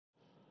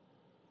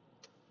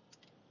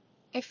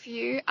If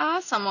you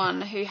are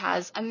someone who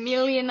has a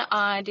million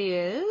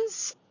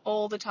ideas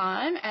all the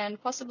time and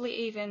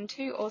possibly even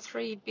 2 or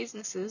 3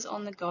 businesses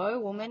on the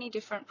go or many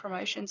different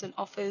promotions and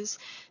offers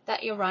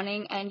that you're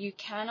running and you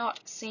cannot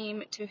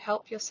seem to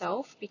help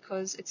yourself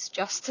because it's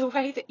just the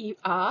way that you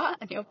are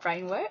and your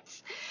brain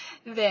works,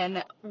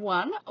 then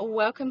 1,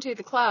 welcome to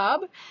the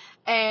club,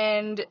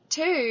 and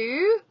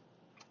 2,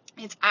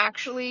 it's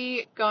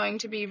actually going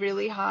to be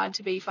really hard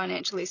to be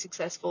financially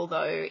successful,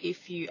 though,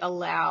 if you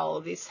allow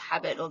this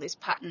habit or this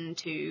pattern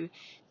to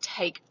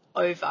take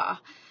over.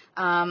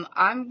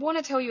 I want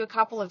to tell you a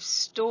couple of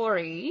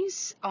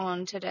stories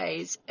on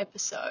today's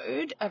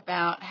episode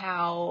about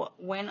how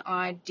when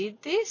I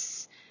did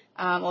this,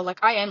 or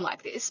like I am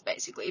like this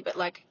basically, but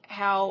like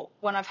how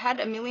when I've had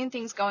a million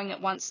things going at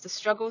once, the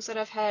struggles that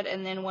I've had,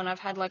 and then when I've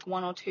had like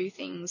 1 or 2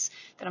 things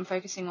that I'm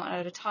focusing on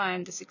at a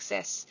time, the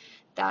success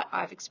that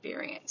I've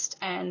experienced.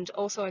 And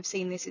also I've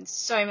seen this in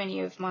so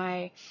many of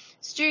my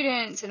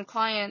students and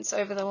clients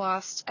over the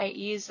last 8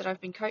 years that I've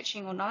been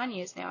coaching, or 9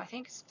 years now. I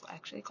think it's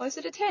actually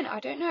closer to 10. I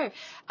don't know.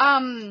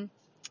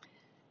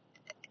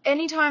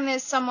 Anytime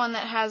there's someone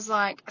that has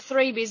like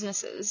 3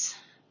 businesses,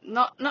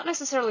 not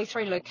necessarily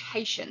 3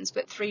 locations,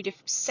 but 3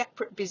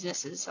 separate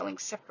businesses selling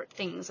separate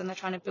things, and they're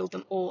trying to build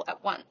them all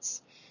at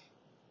once,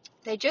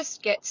 they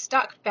just get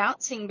stuck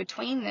bouncing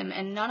between them,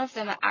 and none of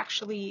them are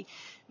actually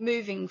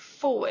moving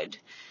forward.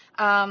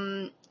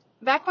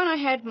 Back when I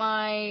had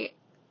my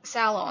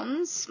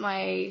salons,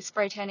 my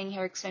spray tanning,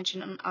 hair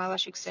extension, and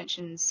eyelash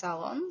extension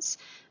salons,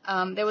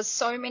 there was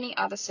so many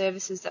other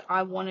services that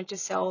I wanted to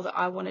sell, that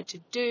I wanted to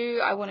do.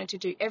 I wanted to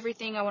do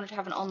everything. I wanted to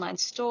have an online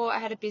store. I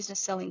had a business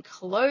selling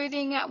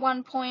clothing at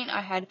one point.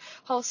 I had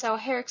wholesale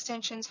hair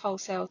extensions,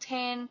 wholesale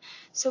tan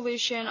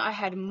solution. I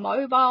had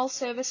mobile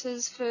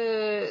services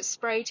for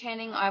spray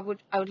tanning. I would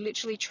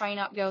literally train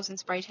up girls in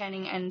spray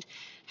tanning and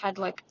had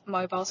like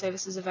mobile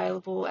services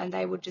available, and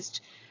they would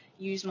just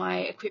use my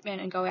equipment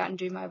and go out and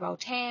do mobile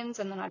tans,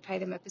 and then I'd pay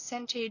them a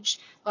percentage.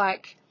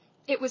 Like,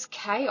 it was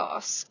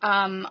chaos.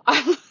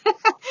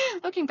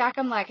 Looking back,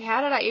 I'm like,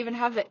 how did I even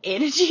have the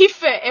energy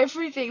for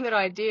everything that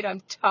I did?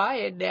 I'm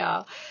tired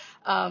now.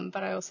 But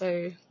I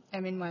also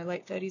am in my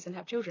late 30s and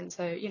have children,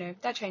 so, you know,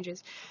 that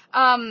changes.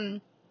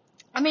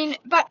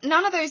 But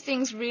none of those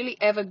things really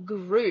ever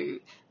grew.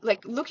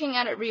 Like, looking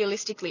at it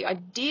realistically, I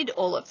did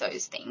all of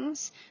those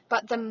things,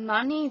 but the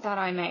money that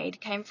I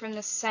made came from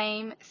the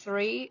same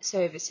 3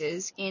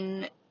 services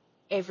in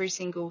every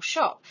single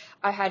shop.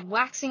 I had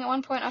waxing at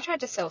one point. I tried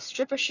to sell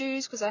stripper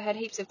shoes because I had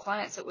heaps of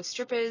clients that were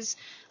strippers.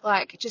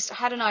 Like, just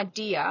had an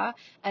idea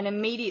and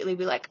immediately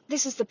be like,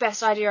 this is the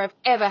best idea I've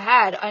ever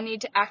had. I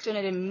need to act on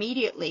it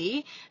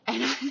immediately,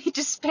 and I need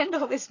to spend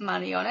all this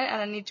money on it, and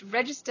I need to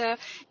register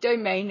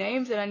domain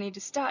names, and I need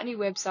to start new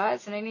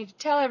websites, and I need to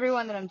tell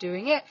everyone that I'm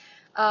doing it.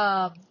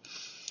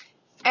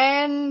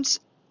 And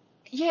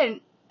yeah,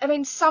 I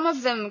mean, some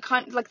of them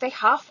kind of, like, they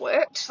half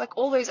worked, like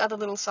all those other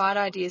little side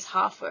ideas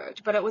half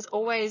worked, but it was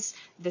always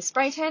the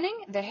spray tanning,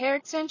 the hair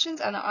extensions,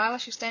 and the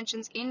eyelash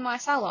extensions in my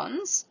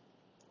salons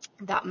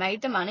that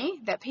made the money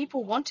that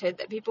people wanted,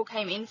 that people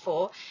came in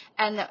for,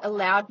 and that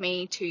allowed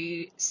me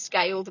to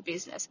scale the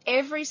business.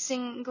 Every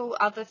single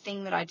other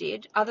thing that I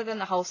did, other than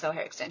the wholesale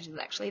hair extensions,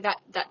 actually,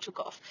 that took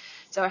off.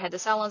 So I had the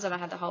salons and I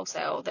had the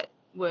wholesale that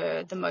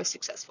were the most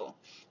successful.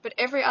 But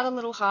every other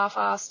little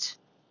half-assed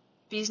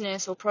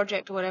business or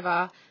project or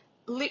whatever,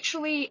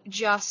 literally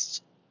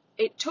just,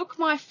 it took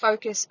my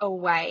focus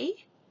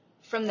away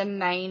from the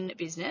main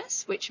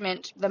business, which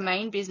meant the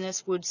main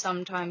business would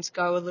sometimes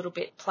go a little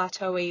bit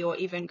plateauy or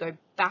even go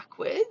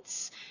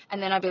backwards.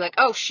 And then I'd be like,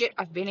 oh shit,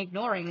 I've been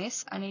ignoring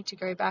this. I need to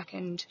go back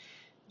and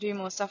do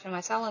more stuff in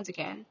my salons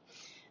again.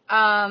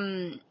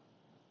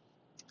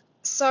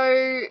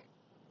 So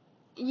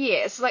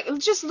yes, like,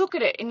 just look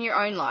at it in your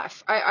own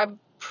life. I'm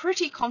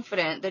pretty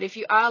confident that if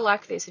you are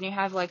like this and you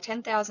have like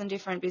 10,000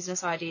 different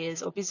business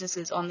ideas or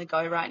businesses on the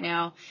go right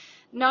now,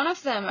 none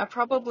of them are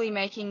probably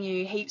making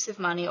you heaps of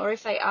money, or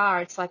if they are,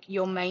 it's like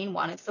your main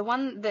one. It's the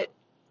one that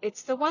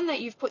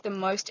you've put the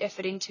most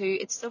effort into.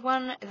 It's the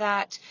one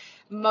that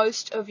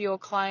most of your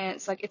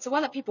clients, like, it's the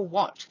one that people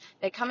want.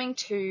 They're coming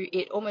to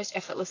it almost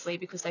effortlessly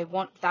because they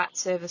want that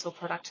service or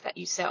product that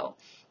you sell.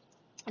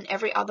 And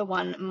every other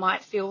one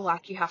might feel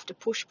like you have to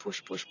push.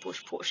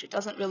 It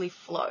doesn't really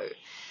flow.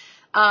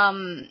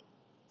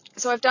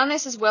 So I've done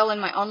this as well in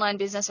my online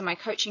business and my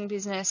coaching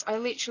business. I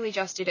literally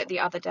just did it the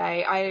other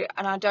day.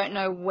 I don't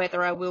know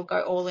whether I will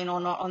go all in or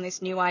not on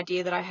this new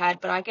idea that I had,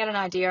 but I get an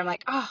idea. I'm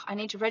like, I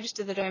need to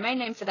register the domain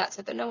name for that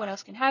so that no one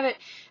else can have it.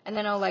 And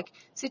then I'll like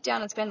sit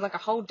down and spend like a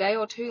whole day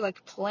or 2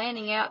 like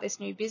planning out this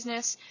new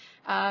business.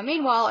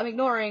 Meanwhile, I'm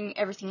ignoring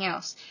everything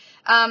else.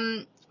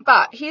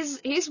 But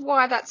here's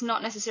why that's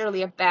not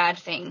necessarily a bad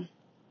thing.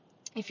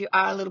 If you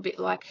are a little bit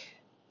like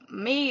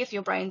me, if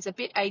your brain's a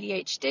bit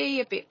ADHD,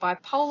 a bit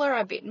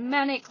bipolar, a bit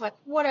manic, like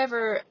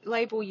whatever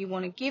label you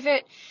want to give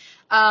it,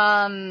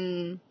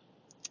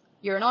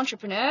 you're an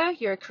entrepreneur,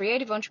 you're a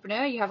creative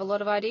entrepreneur, you have a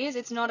lot of ideas,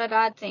 it's not a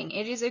bad thing.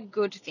 It is a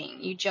good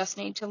thing. You just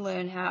need to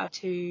learn how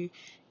to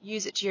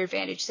use it to your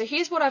advantage. So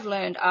here's what I've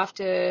learned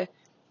after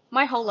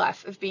my whole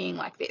life of being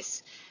like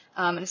this,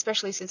 and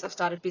especially since I've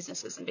started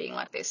businesses and being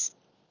like this,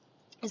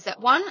 is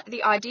that one,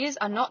 the ideas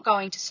are not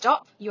going to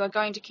stop. You are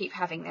going to keep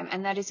having them,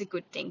 and that is a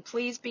good thing.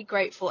 Please be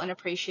grateful and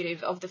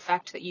appreciative of the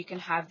fact that you can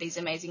have these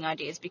amazing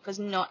ideas, because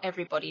not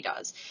everybody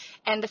does.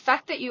 And the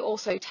fact that you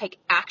also take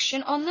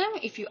action on them,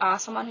 if you are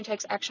someone who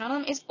takes action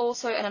on them, is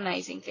also an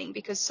amazing thing,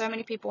 because so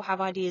many people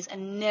have ideas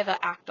and never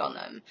act on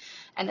them,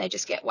 and they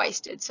just get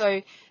wasted.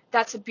 So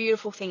that's a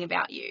beautiful thing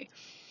about you.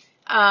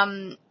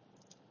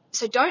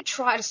 So don't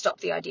try to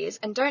stop the ideas,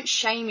 and don't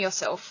shame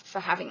yourself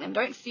for having them.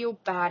 Don't feel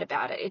bad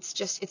about it.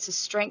 It's a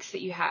strength that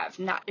you have.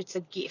 It's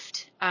a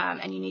gift,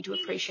 and you need to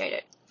appreciate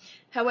it.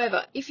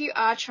 However, if you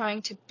are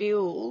trying to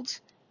build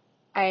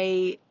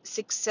a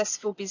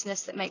successful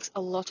business that makes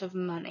a lot of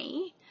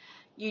money,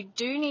 you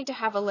do need to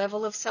have a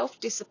level of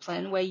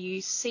self-discipline where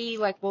you see,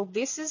 like, well,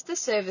 this is the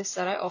service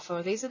that I offer,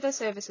 or these are the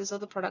services or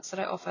the products that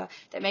I offer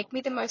that make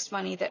me the most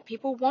money, that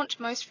people want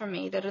most from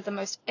me, that are the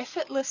most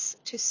effortless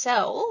to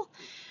sell.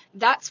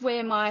 That's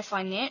where my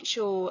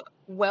financial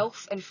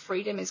wealth and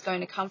freedom is going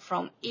to come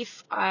from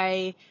if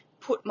I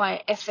put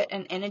my effort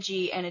and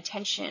energy and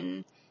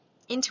attention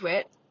into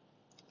it.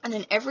 And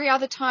then every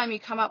other time you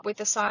come up with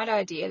a side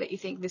idea that you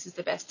think, this is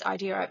the best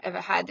idea I've ever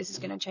had, this is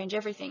going to change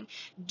everything,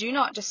 do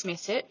not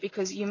dismiss it,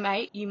 because you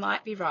might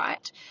be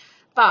right.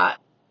 But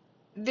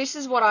this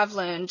is what I've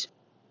learned,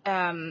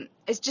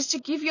 is just to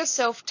give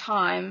yourself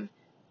time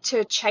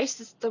to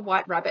chase the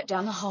white rabbit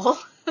down the hole.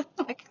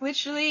 Like,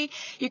 literally,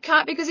 you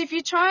can't, because if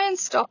you try and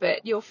stop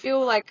it, you'll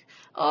feel like,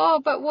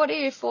 oh, but what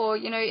if, or,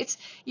 you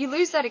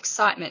lose that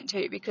excitement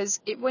too,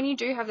 because when you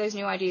do have those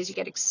new ideas, you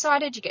get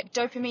excited, you get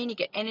dopamine, you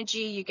get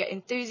energy, you get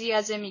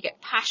enthusiasm, you get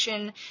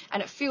passion,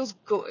 and it feels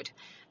good.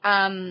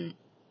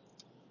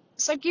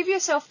 So give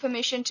yourself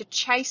permission to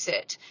chase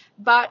it,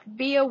 but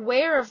be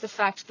aware of the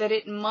fact that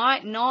it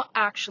might not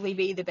actually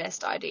be the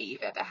best idea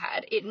you've ever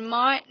had. It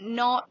might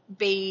not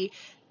be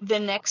the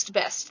next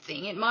best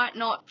thing. It might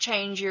not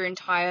change your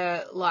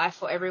entire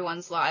life or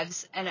everyone's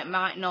lives, and it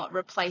might not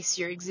replace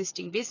your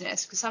existing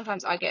business, because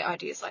sometimes I get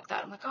ideas like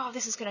that. I'm like, oh,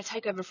 this is going to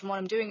take over from what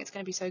I'm doing. It's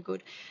going to be so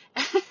good.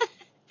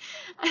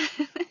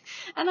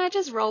 And I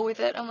just roll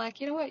with it. I'm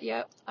like, you know what?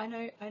 Yep, I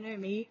know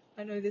me.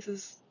 I know this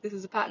is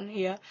a pattern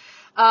here.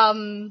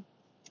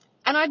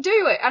 And I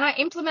do it, and I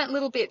implement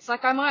little bits.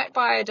 Like, I might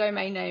buy a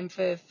domain name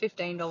for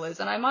 $15,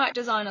 and I might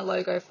design a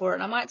logo for it,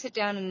 and I might sit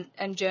down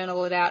and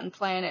journal it out and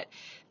plan it.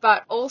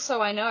 But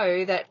also I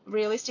know that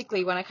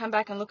realistically, when I come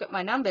back and look at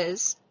my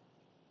numbers,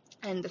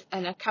 and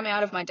I come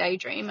out of my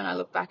daydream and I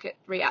look back at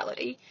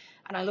reality,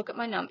 and I look at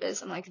my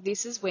numbers, I'm like,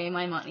 this is where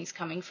my money's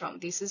coming from.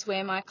 This is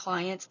where my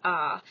clients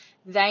are.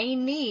 They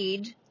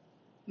need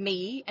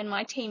me and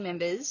my team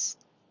members'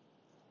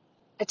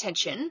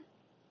 attention.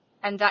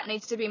 And that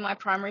needs to be my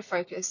primary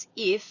focus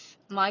if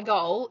my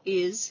goal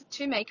is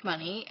to make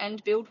money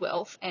and build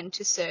wealth and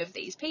to serve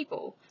these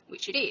people,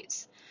 which it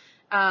is.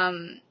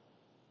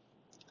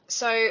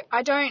 So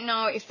I don't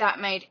know if that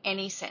made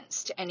any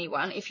sense to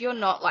anyone. If you're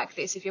not like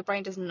this, if your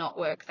brain does not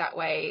work that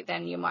way,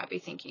 then you might be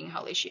thinking,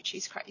 holy shit,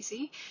 she's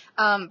crazy.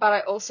 But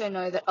I also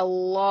know that a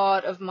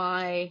lot of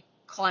my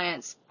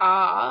clients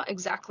are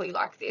exactly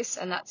like this,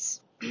 and that's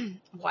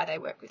why they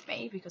work with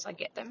me, because I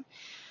get them.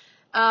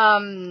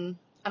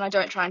 And I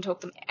don't try and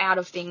talk them out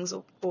of things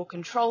or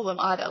control them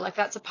either. Like,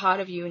 that's a part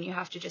of you, and you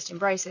have to just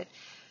embrace it.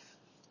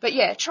 But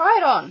yeah, try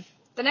it on.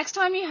 The next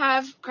time you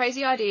have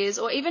crazy ideas,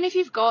 or even if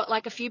you've got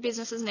like a few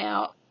businesses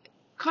now,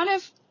 kind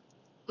of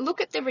look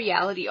at the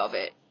reality of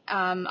it.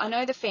 I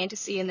know the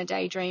fantasy and the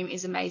daydream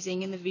is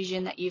amazing, and the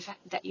vision that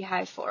you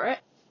have for it.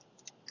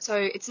 So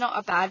it's not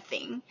a bad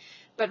thing,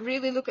 but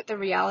really look at the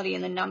reality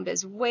and the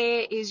numbers.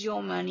 Where is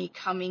your money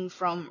coming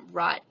from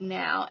right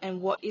now,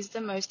 and what is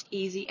the most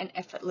easy and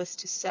effortless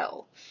to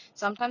sell?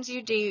 Sometimes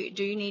you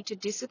do need to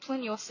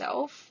discipline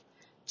yourself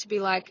to be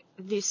like,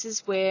 this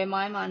is where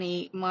my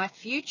money, my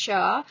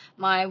future,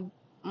 my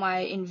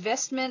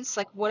investments,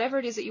 like whatever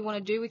it is that you want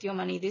to do with your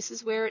money, this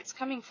is where it's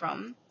coming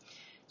from.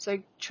 So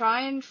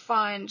try and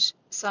find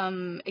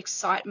some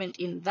excitement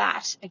in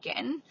that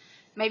again.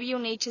 Maybe you'll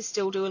need to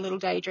still do a little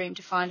daydream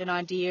to find an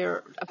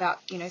idea about,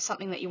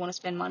 something that you want to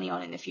spend money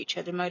on in the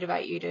future to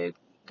motivate you to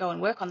go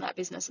and work on that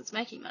business that's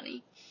making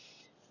money.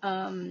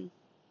 But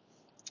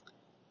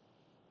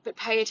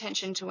pay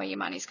attention to where your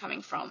money's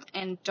coming from,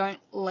 and don't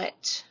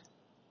let,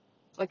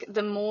 like,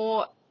 the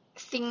more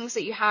things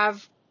that you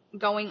have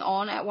going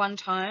on at one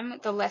time,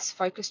 the less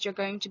focused you're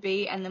going to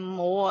be, and the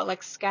more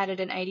like scattered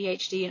and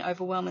ADHD and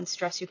overwhelm and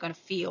stress you're going to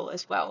feel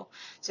as well.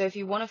 So if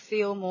you want to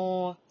feel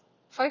more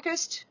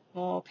focused,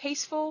 more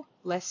peaceful,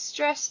 less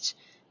stressed,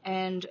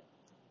 and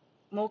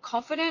more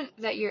confident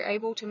that you're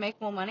able to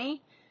make more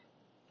money,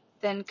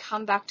 then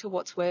come back to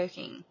what's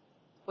working,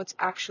 what's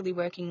actually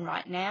working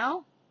right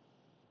now.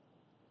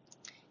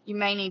 You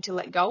may need to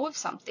let go of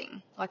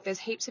something. Like, there's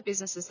heaps of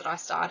businesses that I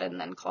started and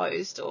then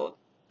closed, or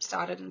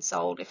started and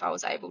sold if I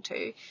was able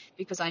to,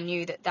 because I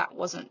knew that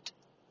wasn't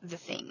the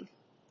thing.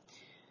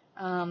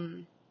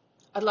 I'd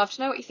love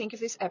to know what you think of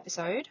this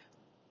episode.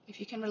 If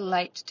you can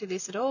relate to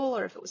this at all,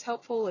 or if it was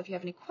helpful, if you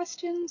have any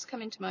questions,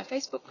 come into my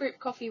Facebook group,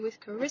 Coffee with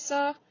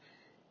Carissa,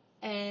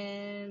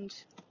 and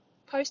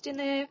post in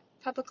there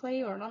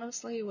publicly or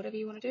anonymously or whatever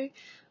you want to do.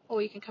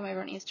 Or you can come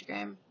over on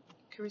Instagram,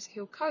 Carissa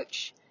Hill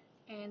Coach,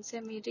 and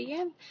send me a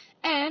DM.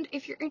 And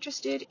if you're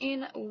interested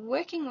in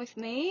working with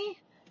me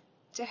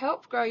to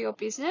help grow your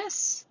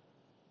business,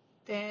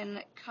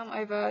 then come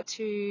over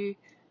to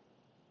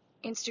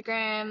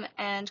Instagram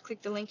and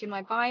click the link in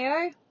my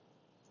bio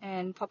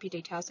and pop your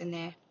details in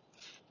there.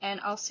 And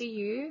I'll see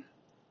you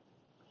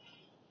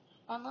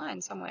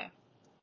online somewhere.